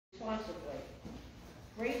responsibly.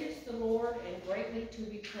 Great is the Lord and greatly to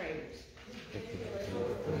be praised.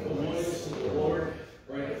 The voice of the Lord,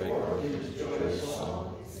 break forth his joyous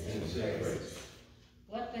song and say grace.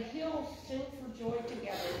 Let the hills sing for joy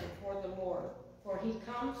together before the Lord, for he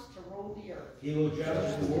comes to rule the earth. He will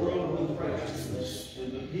judge the world with righteousness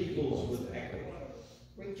and the peoples with equity.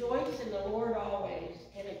 Rejoice in the Lord always,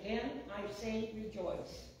 and again I say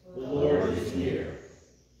rejoice. The Lord is near.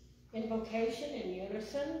 Invocation in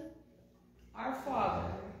unison. Our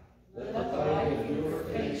Father, let the light of your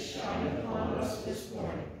face shine upon us this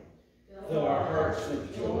morning. Fill our hearts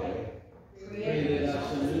with joy. Create in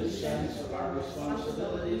us a new sense of our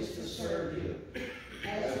responsibilities to serve you.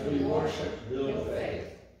 As we worship, build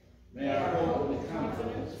faith. May our hope and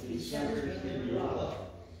confidence be centered in your love.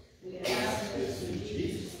 We ask this in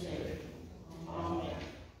Jesus' name. Amen.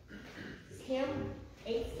 Hymn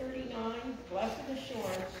 839, Blessed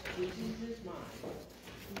Assurance, Jesus is mine.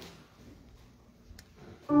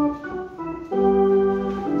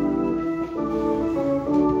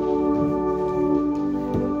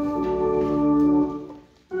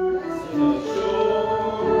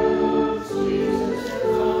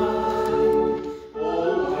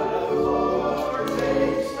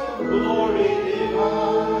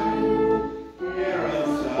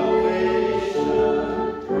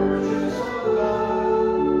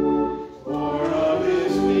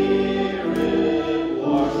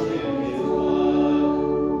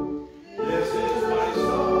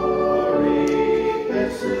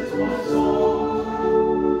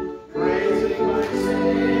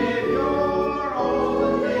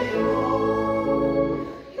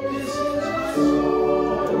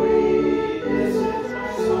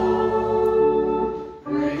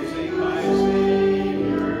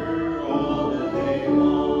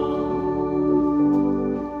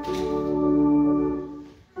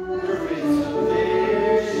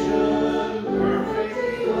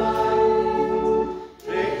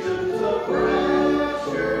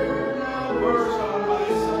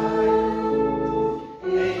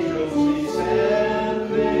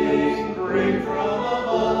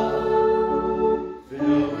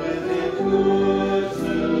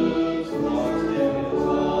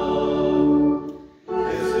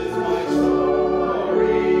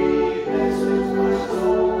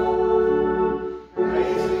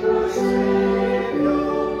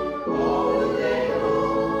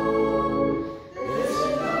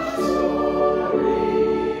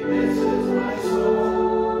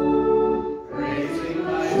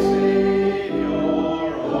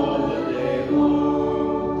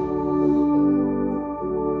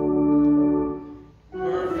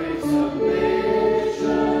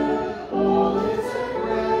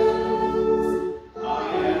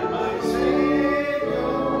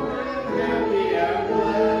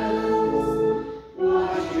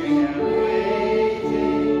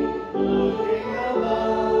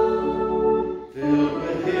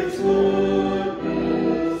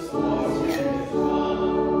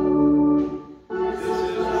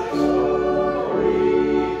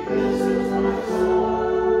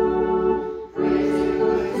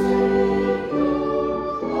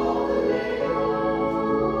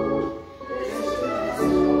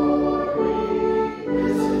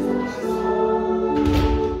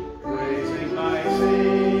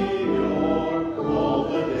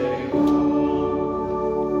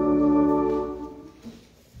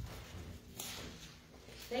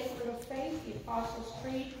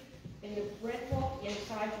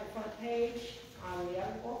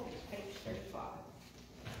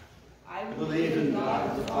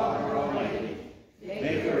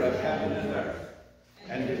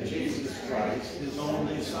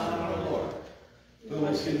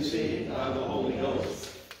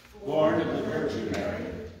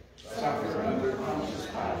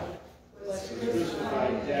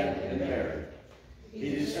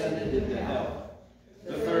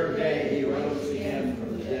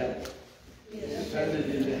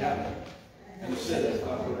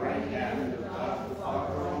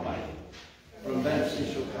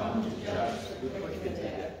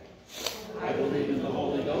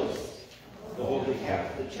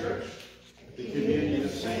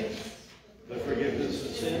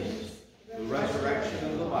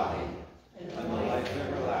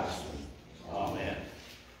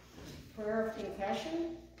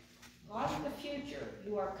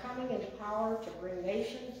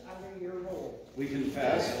 We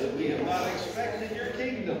confess that we have not expected your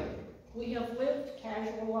kingdom. We have lived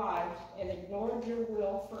casual lives and ignored your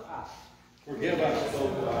will for us. Forgive us, O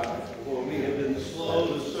God, for we have been slow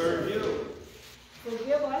to serve you.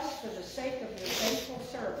 Forgive us for the sake of your faithful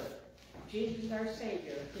servant, Jesus our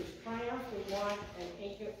Savior, whose triumph we want and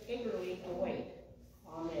need to wait.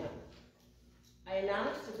 Amen. I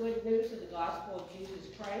announce the good news of the gospel of Jesus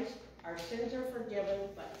Christ. Our sins are forgiven,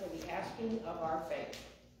 but for the asking of our faith.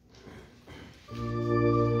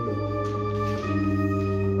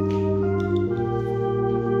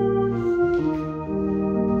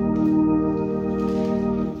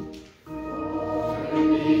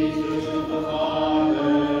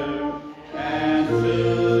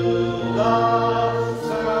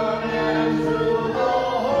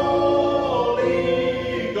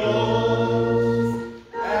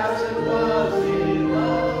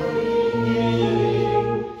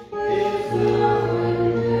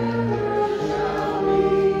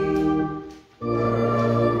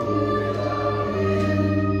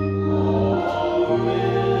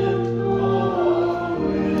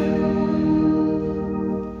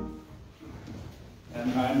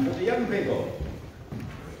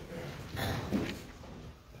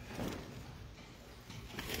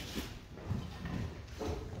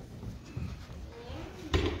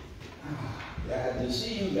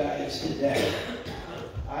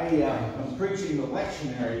 I'm preaching the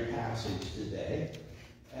lectionary passage today,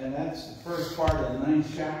 and that's the first part of the 9th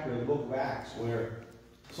chapter of the book of Acts, where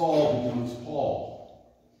Saul becomes Paul.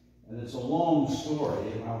 And it's a long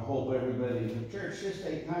story, and I hope everybody in the church just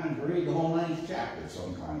take time to read the whole 9th chapter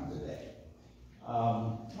sometime today. I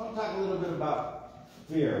want to talk a little bit about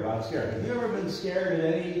fear, about scare. Have you ever been scared?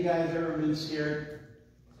 Have any of you guys ever been scared?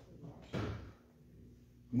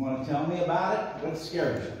 You want to tell me about it? What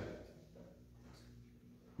scared you?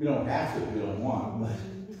 You don't have to if you don't want, but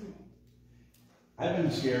I've been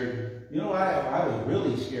scared. You know, I was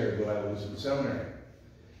really scared when I was in seminary,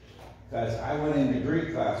 because I went into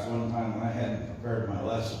Greek class one time when I hadn't prepared my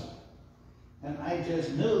lesson. And I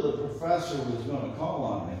just knew the professor was going to call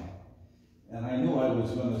on me. And I knew I was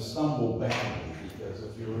going to stumble badly, because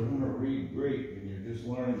if you were going to read Greek and you're just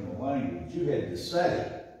learning the language, you had to study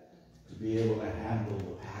to be able to handle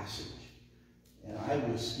the passage. And I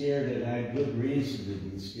was scared, and I had good reason to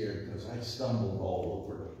be scared, because I stumbled all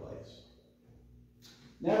over the place.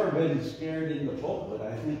 Never been scared in the pulpit.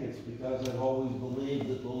 I think it's because I've always believed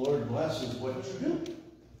that the Lord blesses what you do.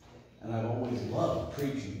 And I've always loved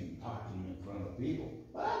preaching and talking in front of people.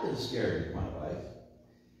 But I've been scared in my life.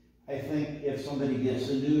 I think if somebody gets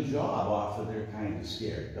a new job often, they're kind of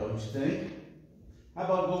scared, don't you think? How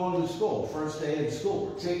about going to school, first day of school,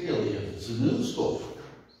 particularly if it's a new school?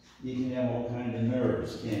 You can have all kinds of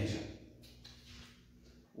nerves, can't you?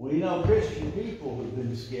 We know Christian people who've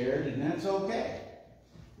been scared, and that's okay.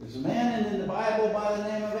 There's a man in the Bible by the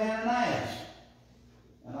name of Ananias.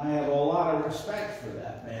 And I have a lot of respect for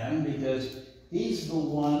that man, because he's the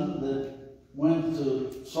one that went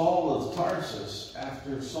to Saul of Tarsus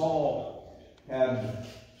after Saul had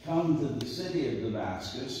come to the city of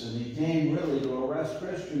Damascus, and he came really to arrest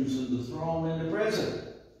Christians and to throw them into prison.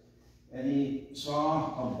 And he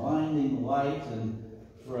saw a blinding light, and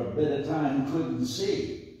for a bit of time couldn't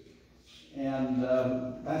see. And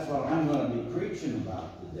that's what I'm going to be preaching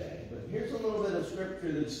about today. But here's a little bit of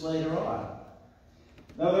scripture that's later on.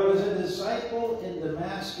 Now there was a disciple in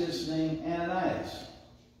Damascus named Ananias.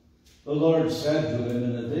 The Lord said to him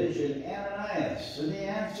in a vision, Ananias. And he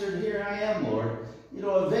answered, Here I am, Lord. You know,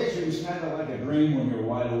 a vision's kind of like a dream when you're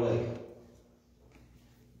wide awake.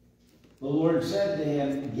 The Lord said to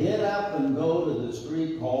him, Get up and go to the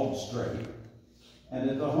street called Straight, and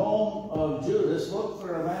at the home of Judas look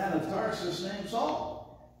for a man of Tarsus named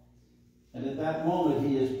Saul. And at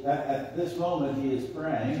this moment he is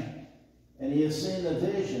praying, and he has seen a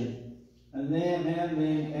vision, and a man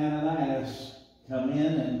named Ananias come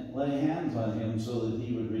in and lay hands on him so that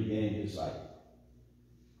he would regain his sight.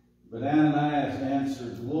 But Ananias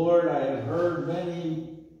answered, Lord, I have heard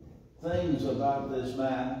many things about this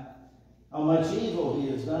man, how much evil he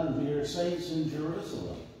has done to your saints in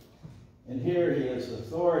Jerusalem. And here he has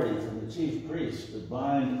authority from the chief priest to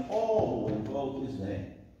bind all who invoke his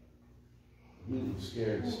name. He was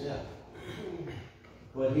scared stiff.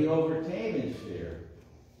 But he overcame his fear,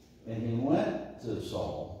 and he went to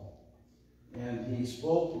Saul, and he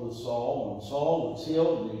spoke with Saul, and Saul was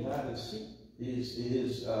healed, and he got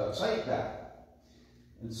his sight back.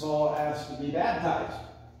 And Saul asked to be baptized.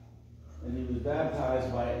 And he was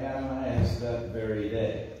baptized by Ananias that very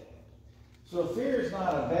day. So fear is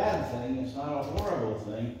not a bad thing, it's not a horrible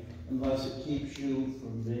thing, unless it keeps you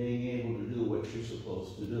from being able to do what you're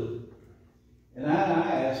supposed to do. And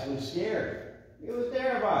Ananias was scared. He was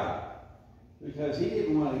terrified, because he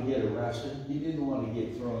didn't want to get arrested, he didn't want to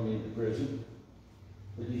get thrown into prison,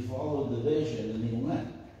 but he followed the vision and he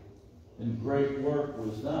went. And great work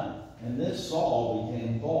was done. And this Saul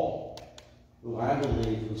became Paul, who I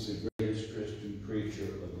believe was the greatest Christian preacher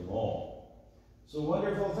of the all. So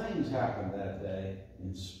wonderful things happened that day,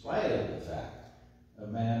 in spite of the fact a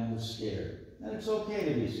man was scared. And it's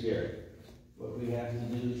okay to be scared. What we have to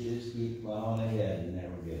do is just keep plowing ahead and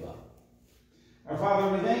never give up. Our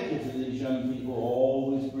Father, we thank you for these young people.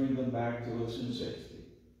 Always bring them back to us in safety.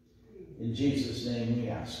 In Jesus' name we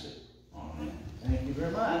ask it. Amen. Thank you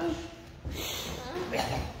very much.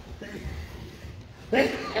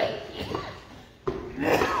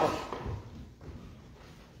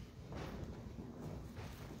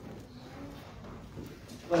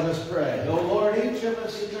 Let us pray. O Lord, each of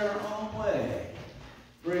us in our own way,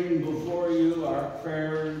 bring before you our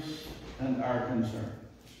prayers and our concerns.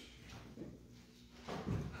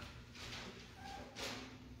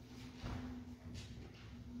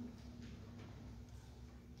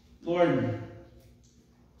 Lord,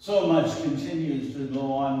 so much continues to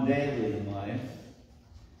go on daily in life,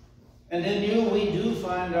 and in you we do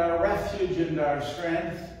find our refuge and our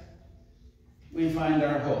strength. We find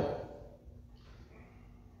our hope.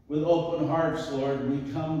 With open hearts, Lord,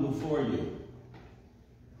 we come before you,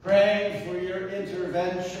 praying for your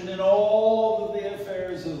intervention in all of the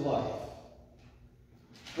affairs of life,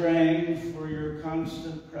 praying for your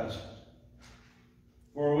constant presence.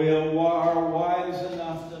 For we are wise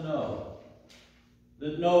enough to know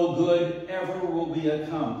that no good ever will be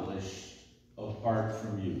accomplished apart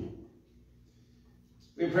from you.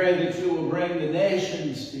 We pray that you will bring the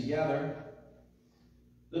nations together,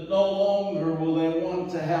 that no longer will they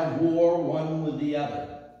want to have war one with the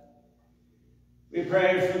other. We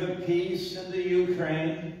pray for the peace in the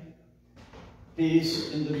Ukraine,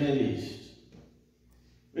 peace in the Mideast.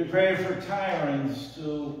 We pray for tyrants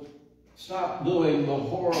to stop doing the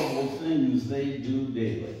horrible things they do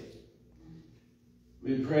daily.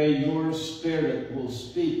 We pray your Spirit will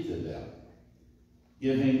speak to them,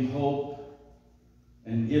 giving hope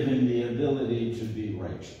and giving the ability to be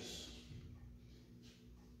righteous.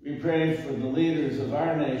 We pray for the leaders of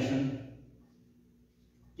our nation.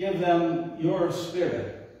 Give them your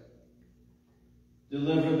Spirit.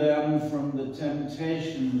 Deliver them from the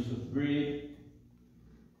temptations of greed.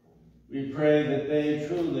 We pray that they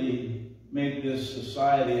truly make this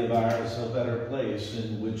society of ours a better place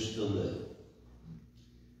in which to live.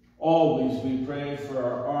 Always we pray for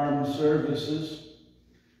our armed services,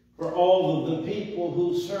 for all of the people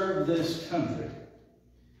who serve this country.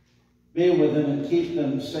 Be with them and keep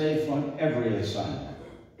them safe on every assignment.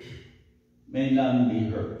 May none be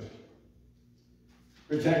hurt.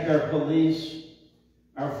 Protect our police,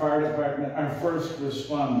 our fire department, our first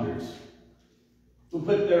responders, who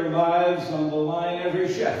put their lives on the line every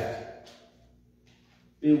shift.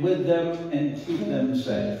 Be with them and keep them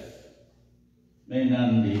safe. May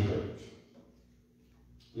none be hurt.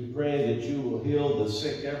 We pray that you will heal the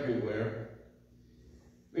sick everywhere.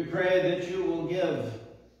 We pray that you will give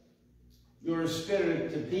your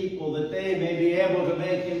Spirit to people that they may be able to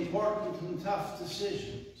make important and tough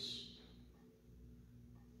decisions.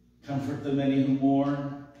 Comfort the many who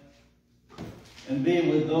mourn, and be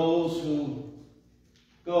with those who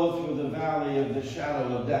go through the valley of the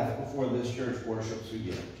shadow of death before this church worships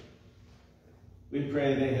again. We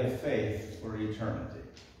pray they have faith for eternity.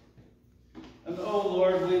 And oh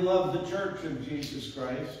Lord, we love the church of Jesus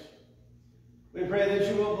Christ. We pray that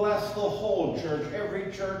you will bless the whole church, every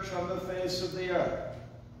church on the face of the earth.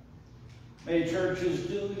 May churches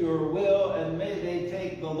do your will, and may they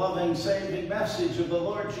take the loving, saving message of the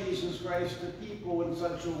Lord Jesus Christ to people in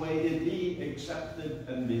such a way to be accepted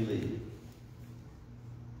and believed.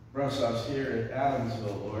 Bless us here at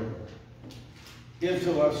Adamsville, Lord. Give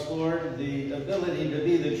to us, Lord, the ability to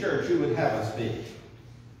be the church you would have us be.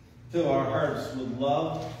 Fill our hearts with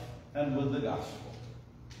love and with the gospel.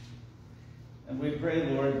 And we pray,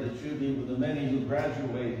 Lord, that you be with the many who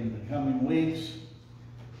graduate in the coming weeks.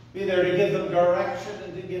 Be there to give them direction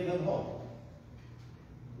and to give them hope.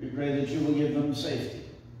 We pray that you will give them safety,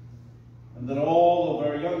 and that all of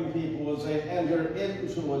our young people, as they enter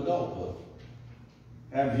into adulthood,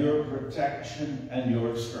 have your protection and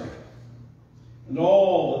your strength. And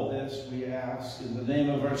all of this we ask in the name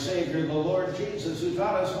of our Savior, the Lord Jesus, who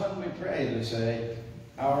taught us when we pray to say,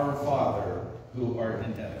 Our Father, who art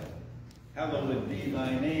in heaven, hallowed be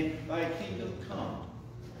thy name, thy kingdom come,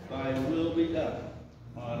 thy will be done,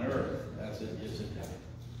 on earth as it is in heaven.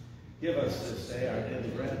 Give us this day our daily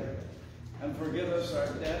bread, and forgive us our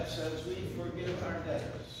debts as we forgive our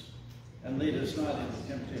debtors. And lead us not into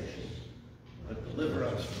temptation, but deliver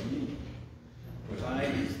us from evil. For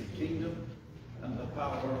thine is the kingdom, and the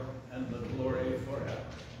power, and the glory forever.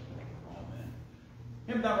 Amen.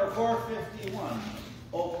 Hymn number 451,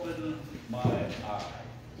 Open My Eyes.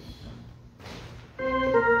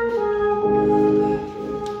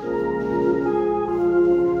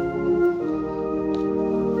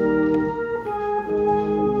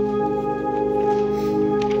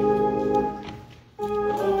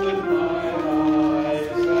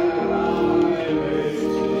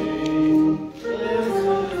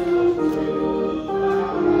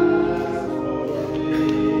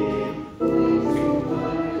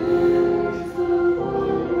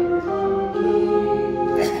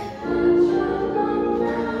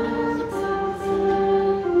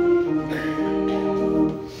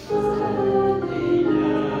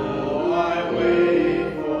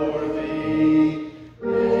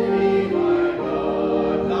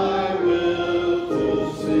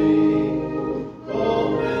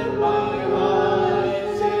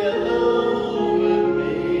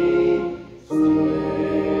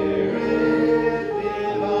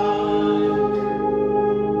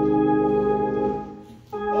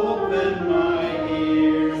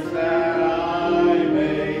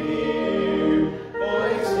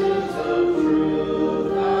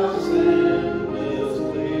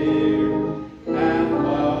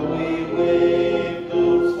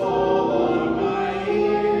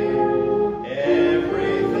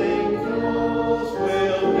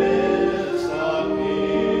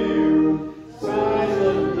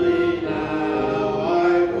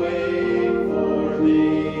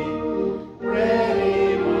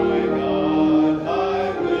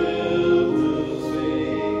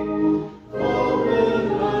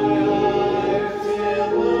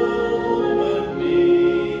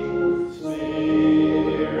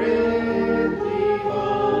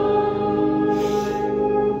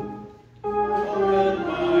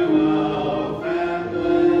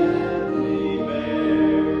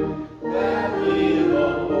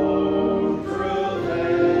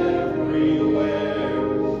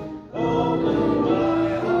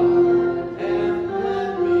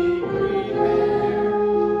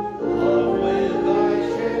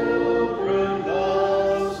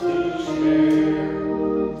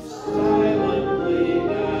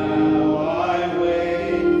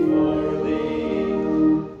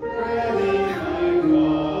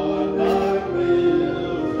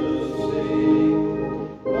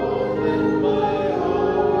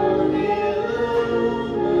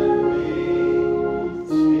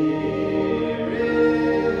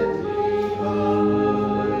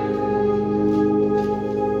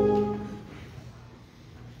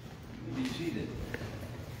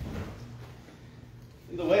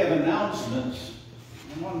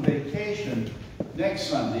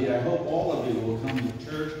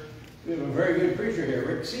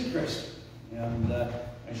 Rick Seacrest. And I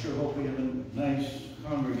sure hope we have a nice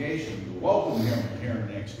congregation to welcome him here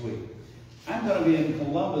next week. I'm going to be in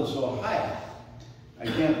Columbus, Ohio. I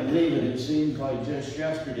can't believe it. It seems like just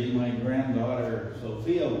yesterday my granddaughter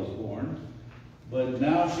Sophia was born, but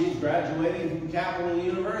now she's graduating from Capital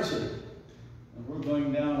University. And we're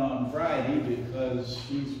going down on Friday because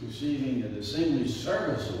she's receiving a Distinguished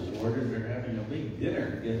Service Award, and they're having a big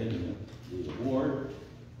dinner giving the award.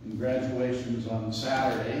 And graduation's on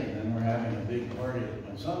Saturday, and then we're having a big party at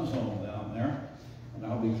my son's home down there. And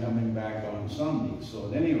I'll be coming back on Sunday. So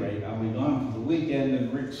at any rate, I'll be gone for the weekend,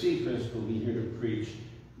 and Rick Seacrest will be here to preach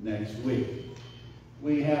next week.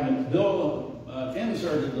 We have Bill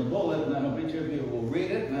inserted the bullet, and I hope each of you will read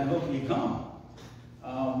it, and I hope you come.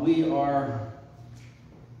 We are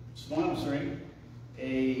sponsoring a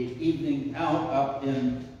evening out up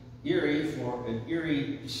in Erie for an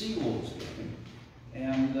Erie Seawolves game.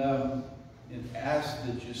 And it asks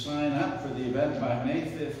that you sign up for the event by May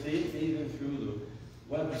 15th, either through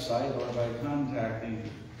the website or by contacting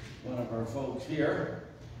one of our folks here.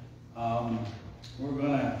 We're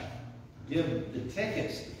going to give the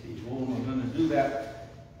tickets to people, and we're going to do that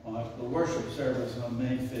on the worship service on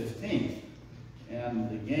May 15th. And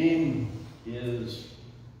the game is,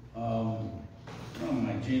 oh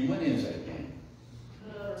my Gene, when is that game?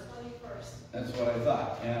 21st. That's what I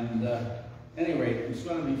thought. And anyway, it's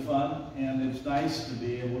going to be fun, and it's nice to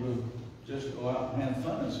be able to just go out and have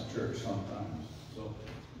fun as a church sometimes. So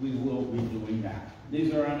we will be doing that.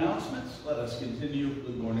 These are our announcements. Let us continue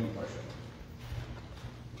with morning worship.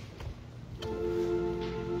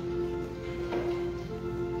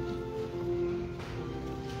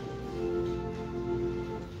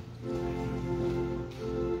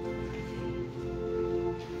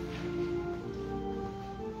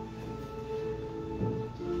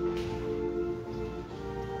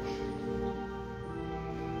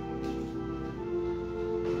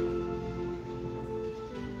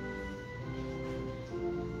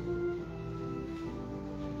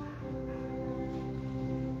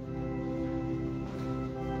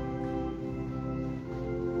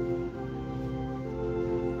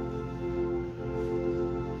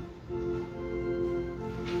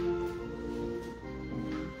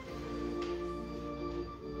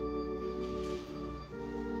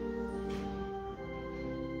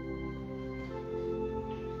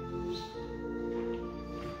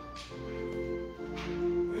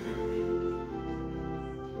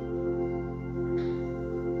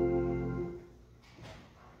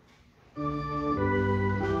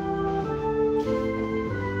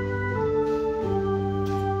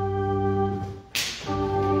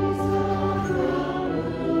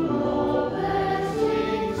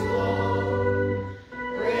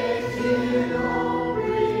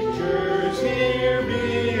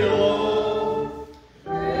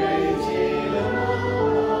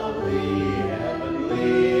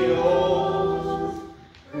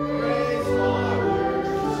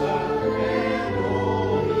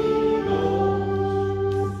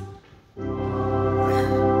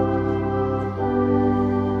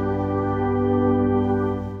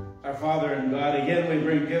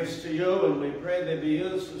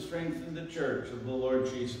 Of the Lord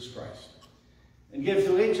Jesus Christ. And give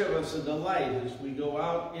to each of us a delight as we go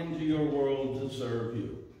out into your world to serve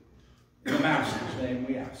you. In the Master's name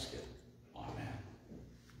we ask it. Amen.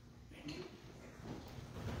 Thank you.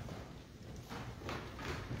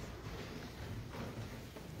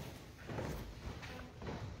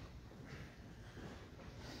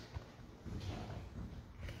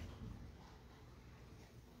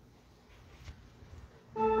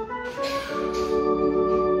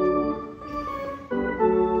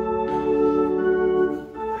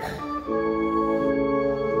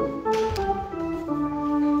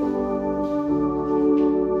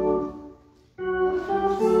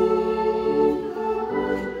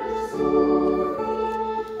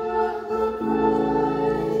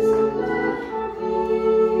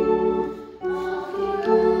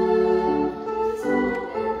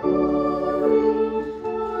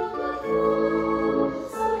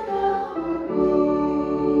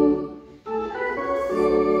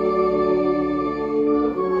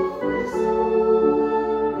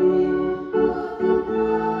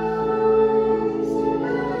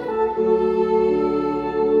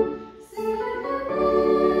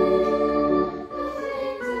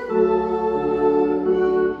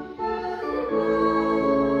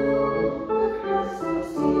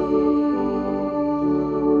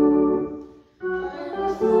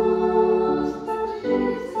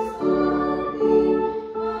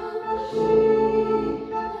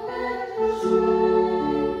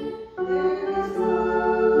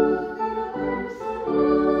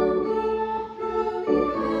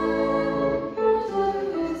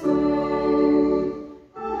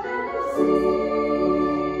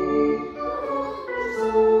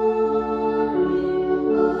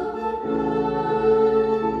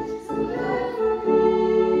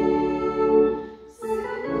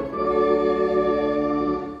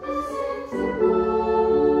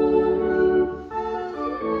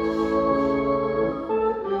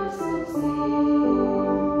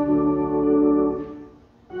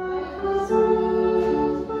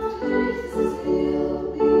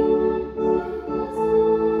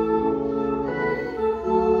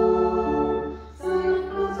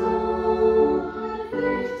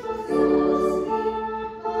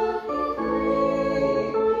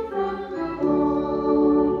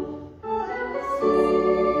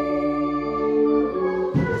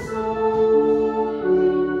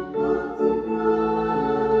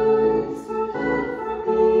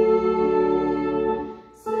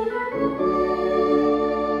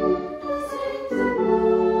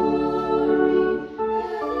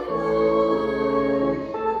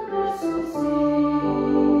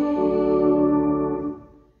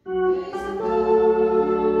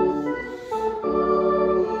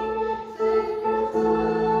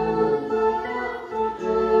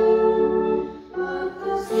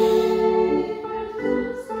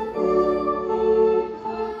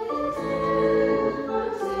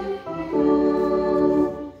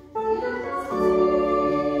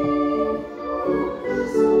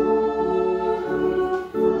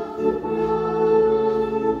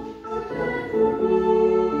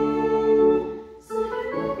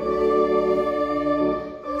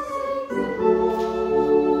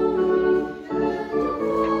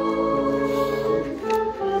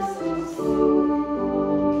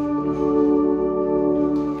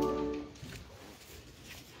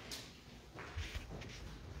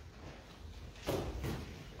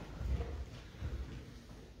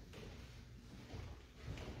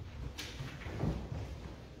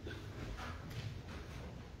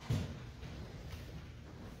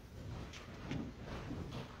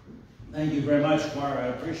 Thank you very much, choir. I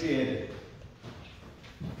appreciate it.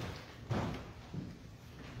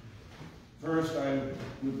 First, I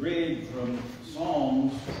would read from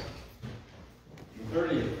Psalms, the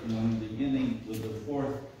 30th one, beginning with the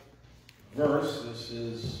 4th verse. This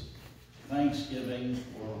is thanksgiving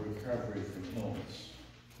for recovery from illness.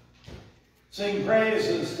 Sing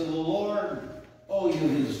praises to the Lord, O you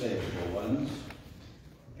his faithful ones,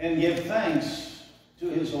 and give thanks to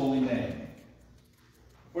his holy name.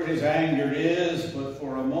 For his anger is but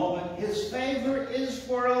for a moment, his favor is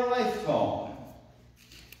for a lifetime.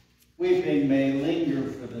 Weeping may linger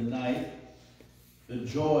for the night, the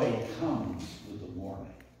joy comes with the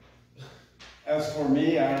morning. As for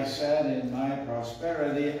me, I said in my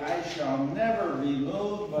prosperity, I shall never be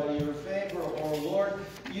moved by your favor, O Lord.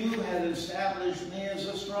 You had established me as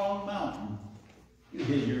a strong mountain. You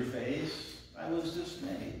hid your face, I was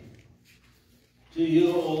dismayed. To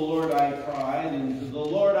you, O Lord, I cried, and to the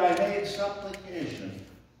Lord I made supplication.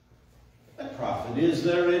 What profit is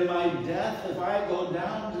there in my death if I go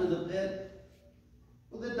down to the pit?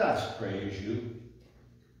 Will the dust praise you?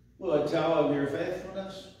 Will it tell of your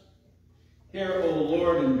faithfulness? Hear, O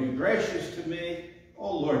Lord, and be gracious to me.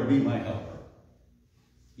 O Lord, be my helper.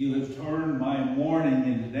 You have turned my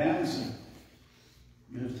mourning into dancing.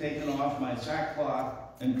 You have taken off my sackcloth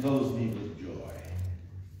and clothed me with joy,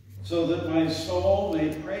 so that my soul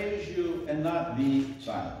may praise you and not be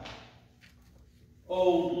silent.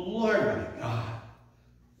 O Lord my God,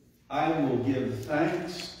 I will give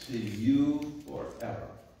thanks to you forever.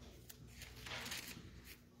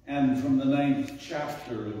 And from the 9th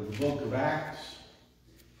chapter of the book of Acts.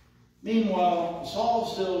 Meanwhile, Saul,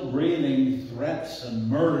 still breathing threats and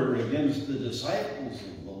murder against the disciples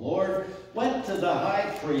of the Lord, went to the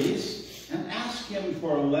high priest and asked him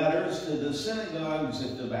for letters to the synagogues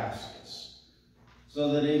at Damascus,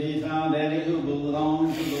 so that if he found any who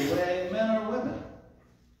belonged to the way, men or women,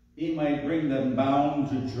 he might bring them bound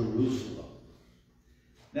to Jerusalem.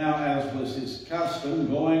 Now, as was his custom,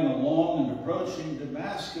 going along and approaching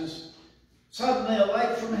Damascus, suddenly a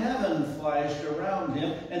light from heaven flashed around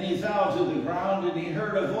him, and he fell to the ground, and he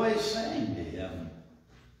heard a voice saying to him,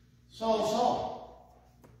 Saul, Saul,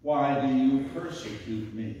 why do you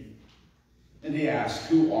persecute me? And he asked,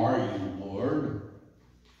 Who are you, Lord?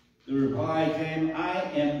 The reply came, I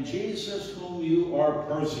am Jesus whom you are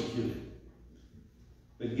persecuting.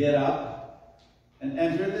 But get up and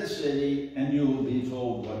enter the city, and you will be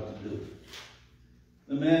told what to do.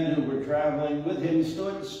 The men who were traveling with him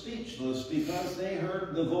stood speechless because they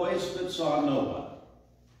heard the voice but saw no one.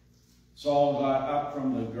 Saul got up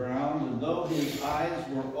from the ground, and though his eyes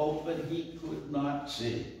were open, he could not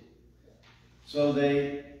see. So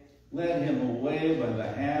they led him away by the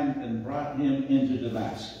hand and brought him into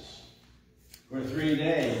Damascus. For 3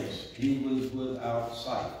 days he was without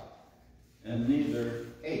sight, and neither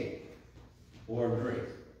ate or drink.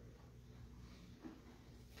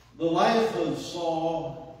 The life of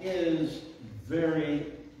Saul is very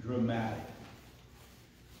dramatic.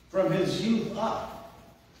 From his youth up,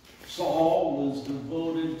 Saul was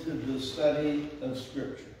devoted to the study of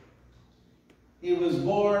Scripture. He was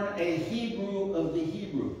born a Hebrew of the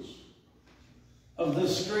Hebrews, of the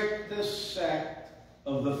strictest sect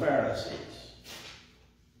of the Pharisees.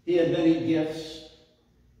 He had many gifts.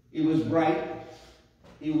 He was bright.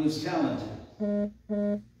 He was talented.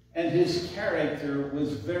 And his character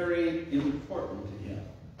was very important to him.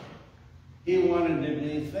 He wanted to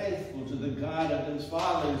be faithful to the God of his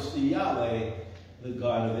fathers, to Yahweh, the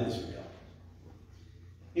God of Israel.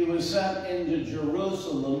 He was sent into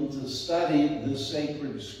Jerusalem to study the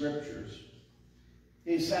sacred scriptures.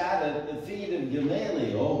 He sat at the feet of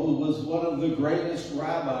Gamaliel, who was one of the greatest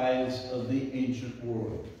rabbis of the ancient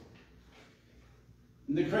world.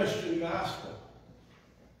 In the Christian gospel,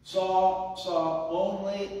 Saul saw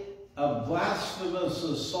only a blasphemous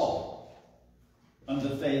assault on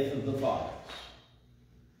the faith of the fathers.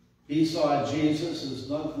 He saw Jesus as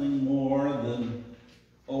nothing more than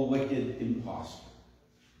a wicked impostor.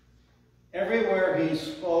 Everywhere he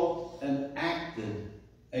spoke and acted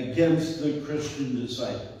against the Christian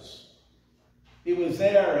disciples. He was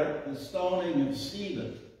there at the stoning of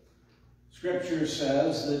Stephen. Scripture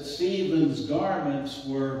says that Stephen's garments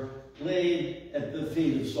were laid at the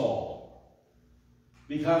feet of Saul.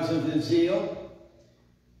 Because of his zeal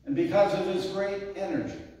and because of his great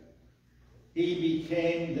energy, he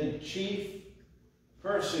became the chief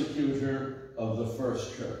persecutor of the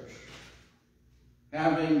first church.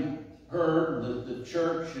 Having heard that the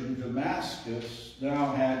church in Damascus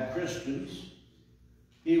now had Christians,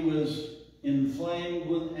 he was inflamed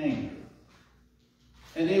with anger.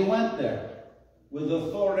 And he went there with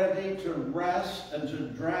authority to arrest and to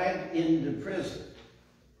drag into prison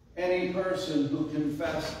any person who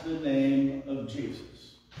confessed the name of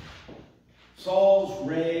Jesus. Saul's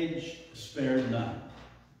rage spared none.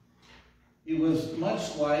 He was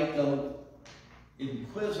much like an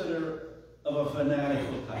inquisitor of a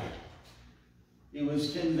fanatical type. He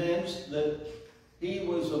was convinced that he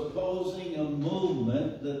was opposing a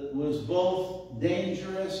movement that was both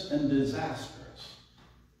dangerous and disastrous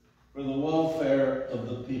for the welfare of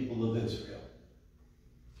the people of Israel.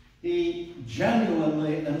 He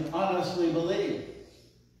genuinely and honestly believed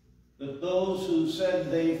that those who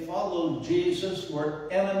said they followed Jesus were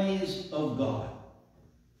enemies of God.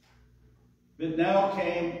 But now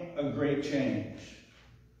came a great change.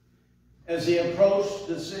 As he approached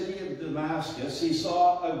the city of Damascus, he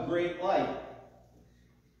saw a great light.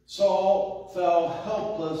 Saul fell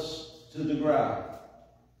helpless to the ground.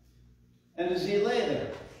 And as he lay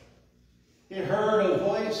there, he heard a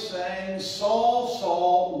voice saying, "Saul,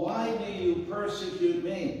 Saul, why do you persecute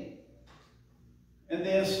me?" And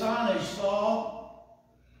the astonished Saul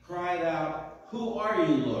cried out, "Who are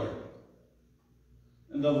you, Lord?"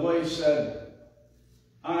 And the voice said,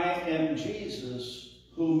 "I am Jesus,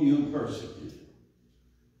 whom you persecuted."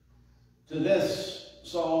 To this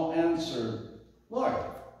Saul answered, "Lord,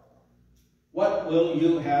 what will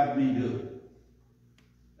you have me do?"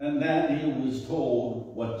 And then he was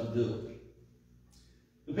told what to do.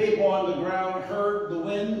 The people on the ground heard the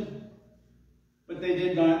wind, but they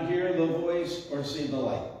did not hear the voice or see the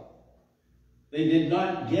light. They did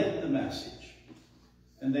not get the message,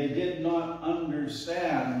 and they did not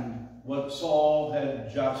understand what Saul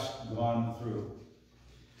had just gone through.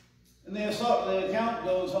 And the account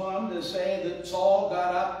goes on to say that Saul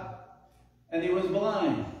got up and he was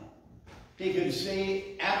blind. He could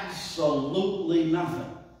see absolutely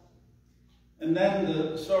nothing. And then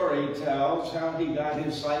the story tells how he got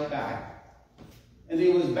his sight back. And he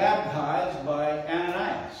was baptized by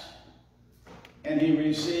Ananias. And he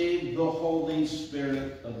received the Holy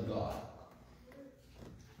Spirit of God.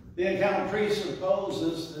 The account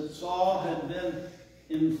presupposes that Saul had been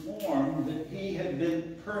informed that he had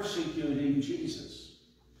been persecuting Jesus.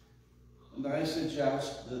 And I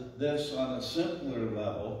suggest that this, on a simpler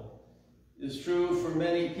level, is true for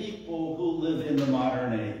many people who live in the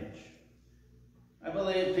modern age. I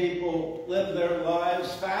believe people live their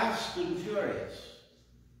lives fast and furious,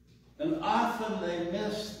 and often they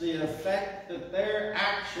miss the effect that their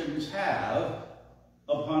actions have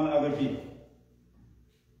upon other people.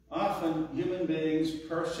 Often human beings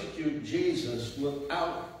persecute Jesus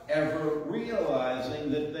without ever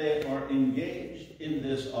realizing that they are engaged in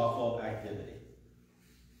this awful activity.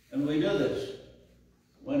 And we do this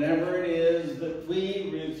whenever it is that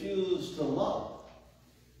we refuse to love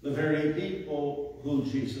the very people who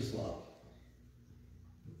Jesus loved.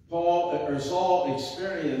 Saul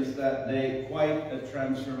experienced that day quite a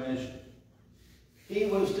transformation. He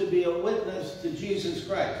was to be a witness to Jesus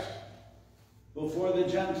Christ before the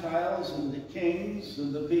Gentiles and the kings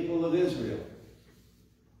and the people of Israel.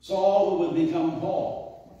 Saul, who would become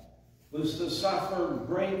Paul, was to suffer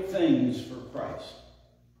great things for Christ.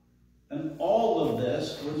 And all of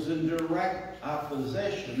this was in direct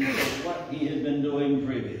opposition to what he had been doing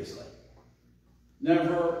previously.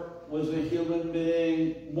 Never was a human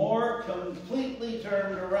being more completely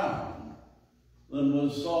turned around than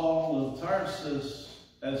was Saul of Tarsus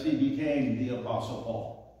as he became the Apostle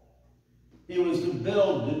Paul. He was to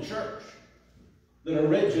build the church that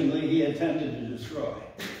originally he intended to destroy.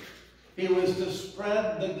 He was to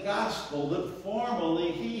spread the gospel that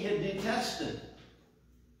formerly he had detested.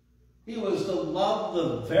 He was to love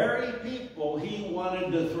the very people he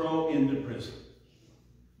wanted to throw into prison.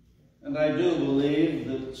 And I do believe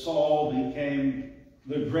that Saul became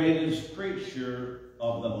the greatest preacher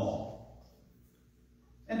of them all.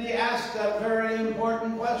 And he asked that very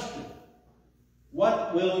important question: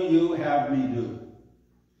 what will you have me do?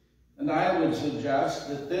 And I would suggest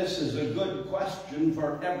that this is a good question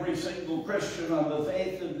for every single Christian on the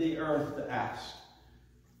face of the earth to ask.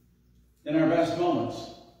 In our best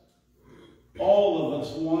moments, all of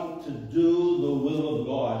us want to do the will of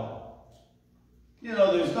God. You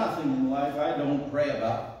know, there's nothing in life I don't pray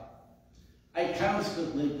about. I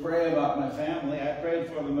constantly pray about my family. I prayed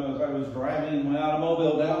for them as I was driving my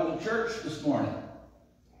automobile down to church this morning.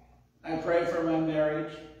 I pray for my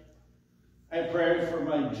marriage. I pray for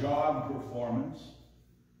my job performance.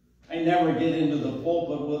 I never get into the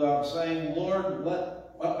pulpit without saying, Lord,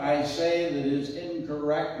 let what I say that is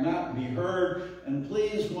incorrect not be heard, and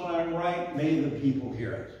please, when I'm right, may the people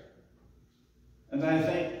hear it. And I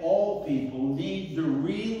think all people need to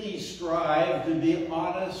really strive to be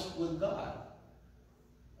honest with God.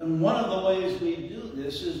 And one of the ways we do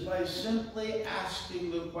this is by simply asking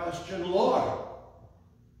the question, Lord,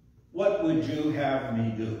 what would you have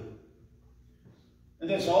me do? And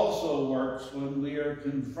this also works when we are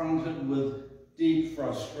confronted with deep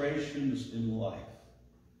frustrations in life.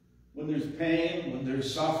 When there's pain, when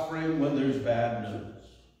there's suffering, when there's bad news.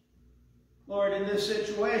 Lord, in this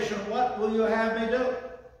situation, what will you have me do?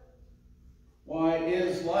 Why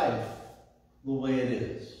is life the way it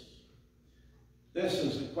is? This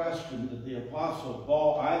is a question that the Apostle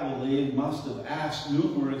Paul, I believe, must have asked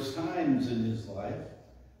numerous times in his life,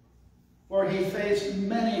 for he faced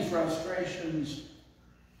many frustrations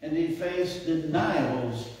and he faced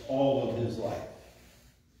denials all of his life.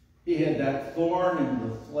 He had that thorn in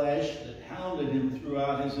the flesh that hounded him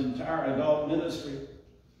throughout his entire adult ministry.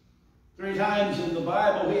 3 times in the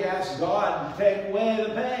Bible, he asked God to take away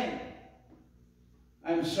the pain.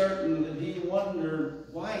 I'm certain that he wondered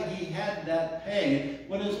why he had that pain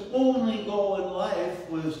when his only goal in life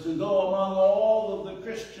was to go among all of the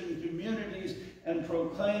Christian communities and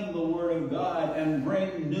proclaim the Word of God and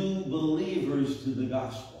bring new believers to the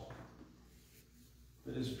gospel.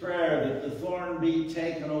 But his prayer that the thorn be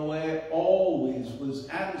taken away always was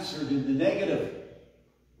answered in the negative.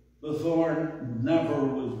 The thorn never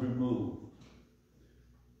was removed.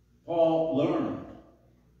 Paul learned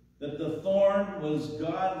that the thorn was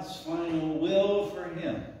God's final will for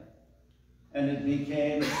him, and it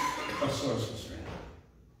became a source of strength.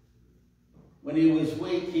 When he was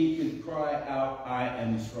weak, he could cry out, I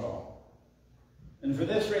am strong. And for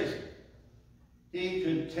this reason, he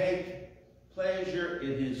could take pleasure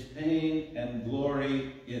in his pain and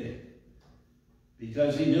glory in it,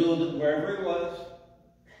 because he knew that wherever he was,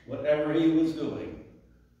 whatever he was doing,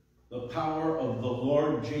 the power of the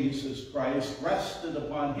Lord Jesus Christ rested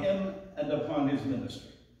upon him and upon his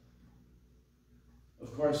ministry.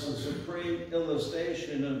 Of course, the supreme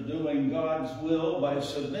illustration of doing God's will by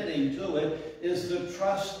submitting to it is the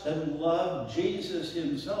trust and love Jesus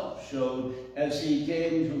himself showed as he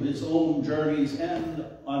came to his own journey's end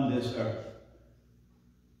on this earth.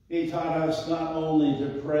 He taught us not only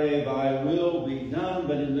to pray, thy will be done,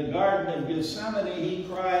 but in the Garden of Gethsemane, he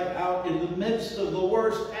cried out in the midst of the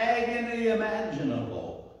worst agony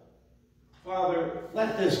imaginable, Father,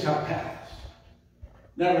 let this cup pass.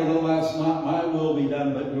 Nevertheless, not my will be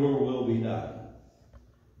done, but your will be done.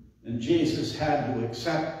 And Jesus had to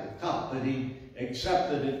accept the cup, but he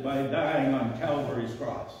accepted it by dying on Calvary's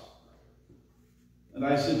cross. And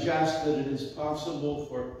I suggest that it is possible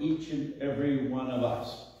for each and every one of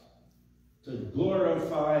us to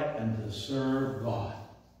glorify and to serve God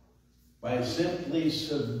by simply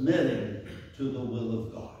submitting to the will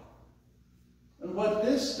of God. And what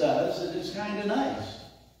this does, and it's kind of nice,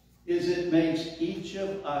 is it makes each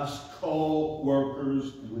of us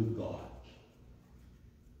co-workers with God.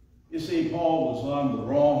 You see, Paul was on the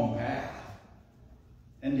wrong path,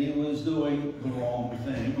 and he was doing the wrong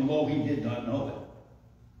thing, although he did not know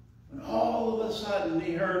it. And all of a sudden,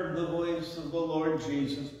 he heard the voice of the Lord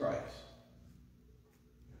Jesus Christ.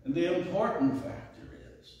 And the important factor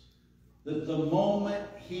is that the moment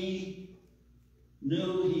he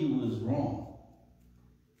knew he was wrong,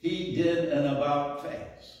 he did an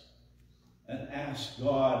about-face and asked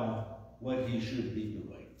God what he should be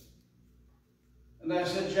doing. And I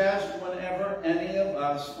suggest whenever any of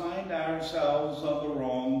us find ourselves on the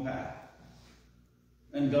wrong path,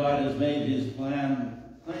 and God has made his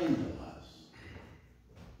plan plain to us,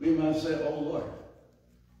 we must say, oh Lord,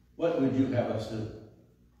 what would you have us do?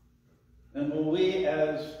 And will we,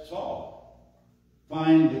 as Saul,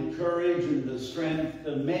 find the courage and the strength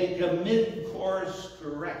to make a mid-course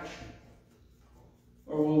correction?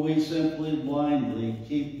 Or will we simply blindly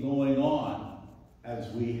keep going on as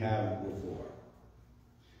we have before?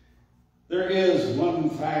 There is one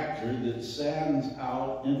factor that stands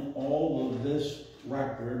out in all of this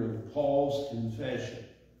record of Paul's confession.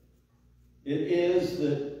 It is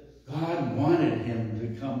that God wanted him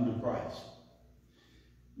to come to Christ.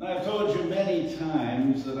 Now, I've told you many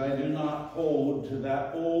times that I do not hold to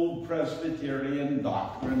that old Presbyterian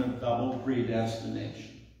doctrine of double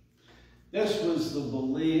predestination. This was the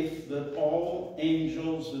belief that all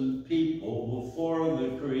angels and people before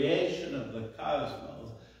the creation of the cosmos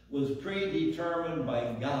was predetermined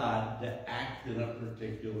by God to act in a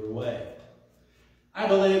particular way. I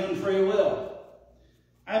believe in free will.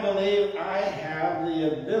 I believe I have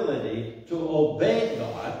the ability to obey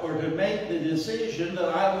God or to make the decision that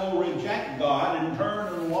I will reject God and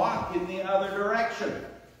turn and walk in the other direction.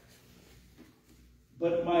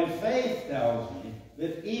 But my faith tells me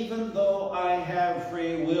that even though I have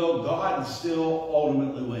free will, God still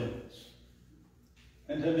ultimately wins.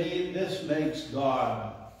 And to me, this makes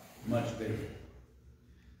God much bigger.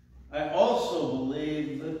 I also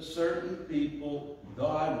believe that certain people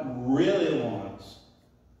God really wants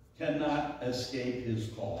cannot escape his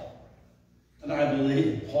call. And I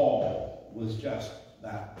believe Paul was just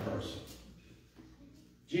that person.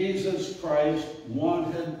 Jesus Christ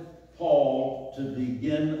wanted Paul to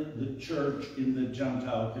begin the church in the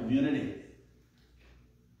Gentile community.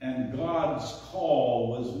 And God's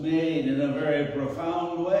call was made in a very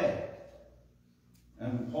profound way.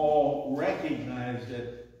 And Paul recognized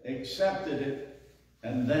it, accepted it,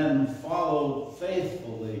 and then followed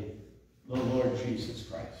faithfully the Lord Jesus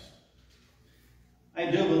Christ. I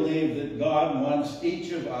do believe that God wants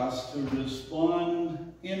each of us to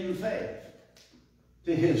respond in faith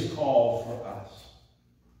to his call for us.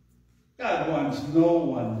 God wants no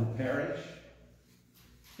one to perish.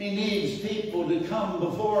 He needs people to come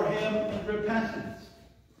before him in repentance.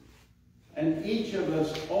 And each of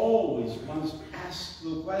us always must ask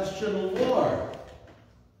the question, Lord,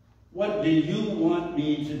 what do you want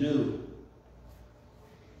me to do?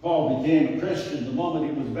 Paul became a Christian the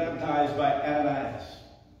moment he was baptized by Ananias.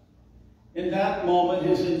 In that moment,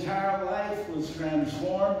 his entire life was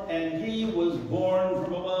transformed, and he was born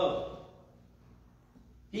from above.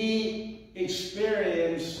 He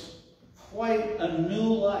experienced quite a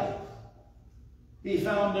new life. He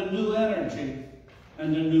found a new energy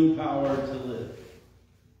and a new power to live.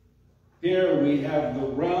 Here we have the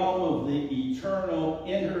realm of the eternal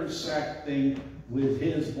intersecting with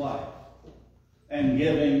his life and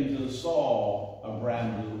giving to Saul a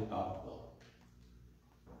brand new outlook.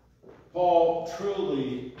 Paul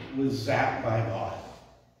truly was zapped by God.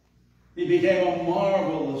 He became a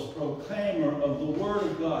marvelous proclaimer of the Word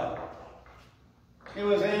of God. He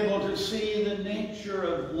was able to see the nature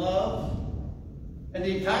of love. And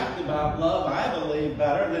he talked about love, I believe,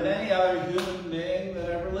 better than any other human being that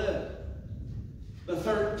ever lived. The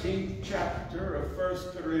 13th chapter of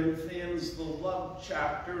 1 Corinthians, the love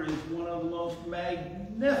chapter, is one of the most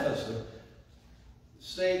magnificent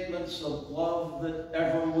statements of love that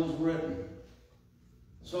ever was written.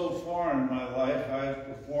 So far in my life, I've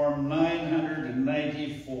performed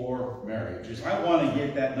 994 marriages. I want to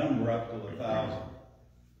get that number up to 1,000.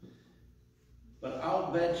 But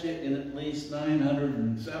I'll bet you in at least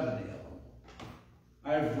 970 of them,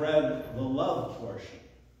 I've read the love portion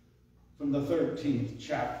from the 13th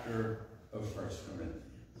chapter of 1 Corinthians.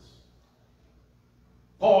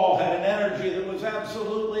 Paul had an energy that was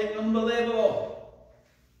absolutely unbelievable.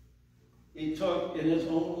 He took in his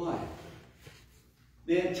own life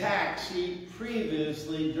the attacks he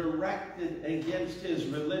previously directed against his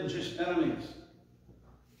religious enemies.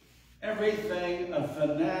 Everything a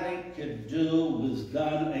fanatic could do was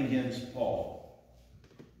done against Paul.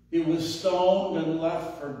 He was stoned and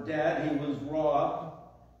left for dead. He was robbed.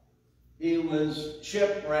 He was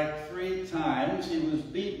shipwrecked 3 times. He was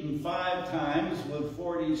beaten 5 times with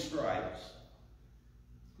 40 stripes.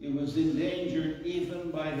 He was endangered even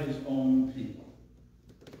by his own people.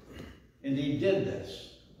 And he did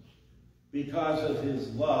this because of his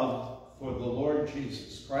love for the Lord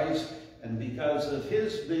Jesus Christ and because of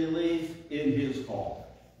his belief in his call.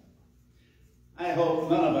 I hope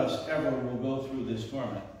none of us ever will go through this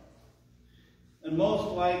torment. And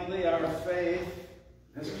most likely our faith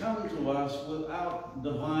has come to us without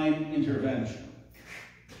divine intervention.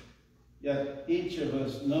 Yet each of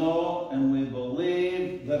us know and we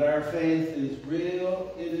believe that our faith is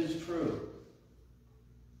real, it is true.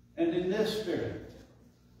 And in this spirit,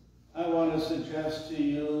 I want to suggest to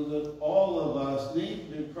you that all of us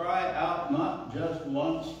need to cry out not just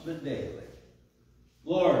once, but daily.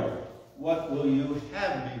 Lord, what will you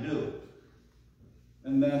have me do?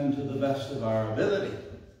 And then to the best of our ability,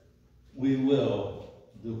 we will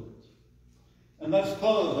do it. And let's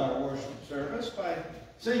close our worship service by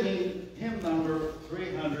singing hymn number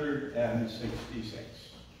 366.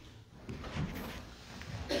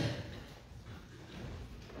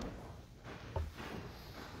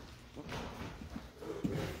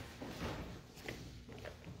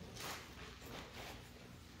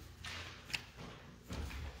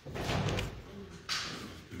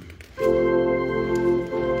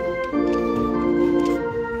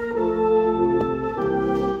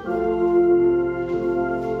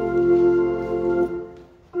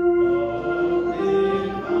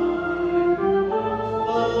 Oh,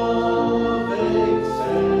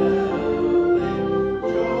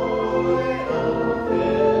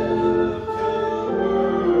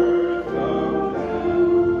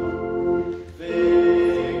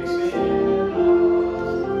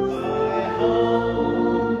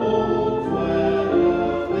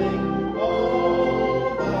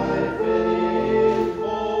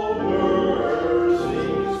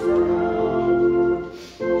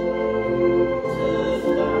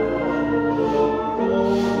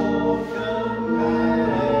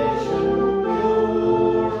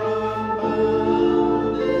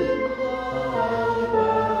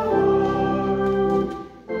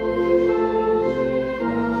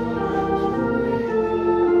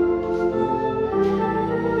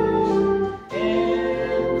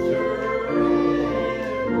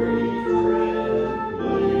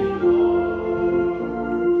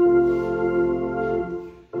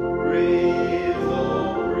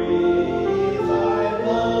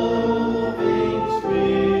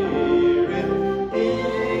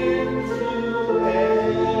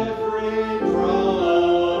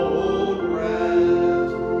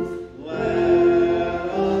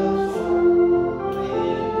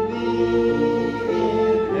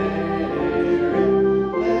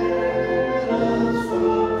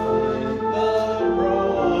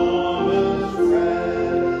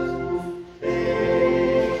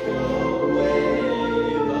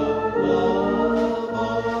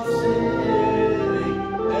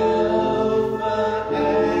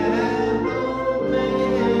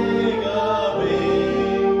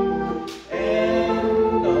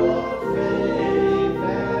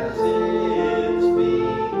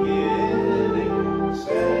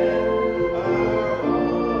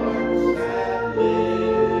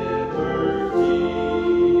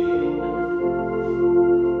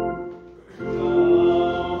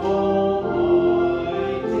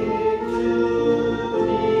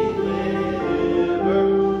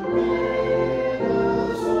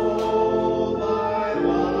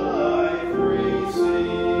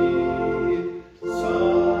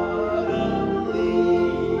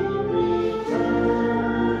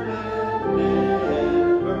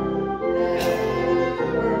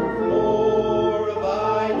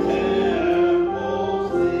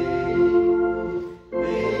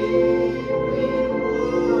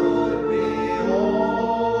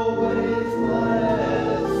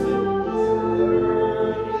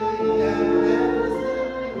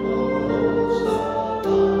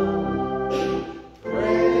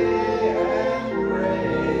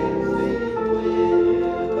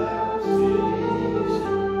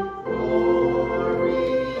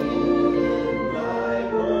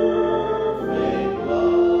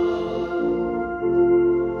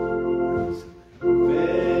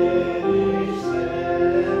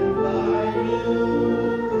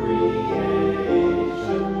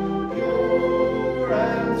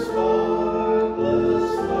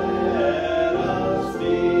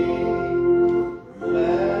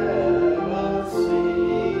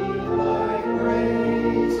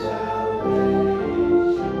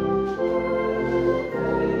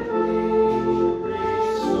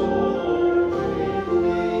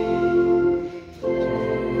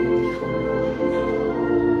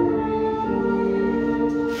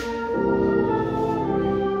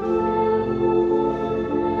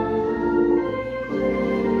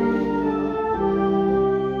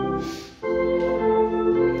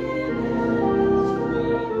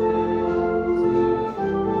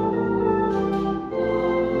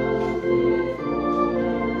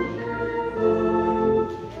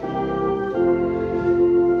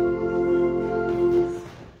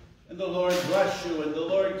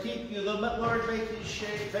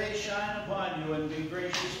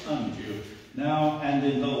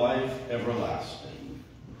 never last.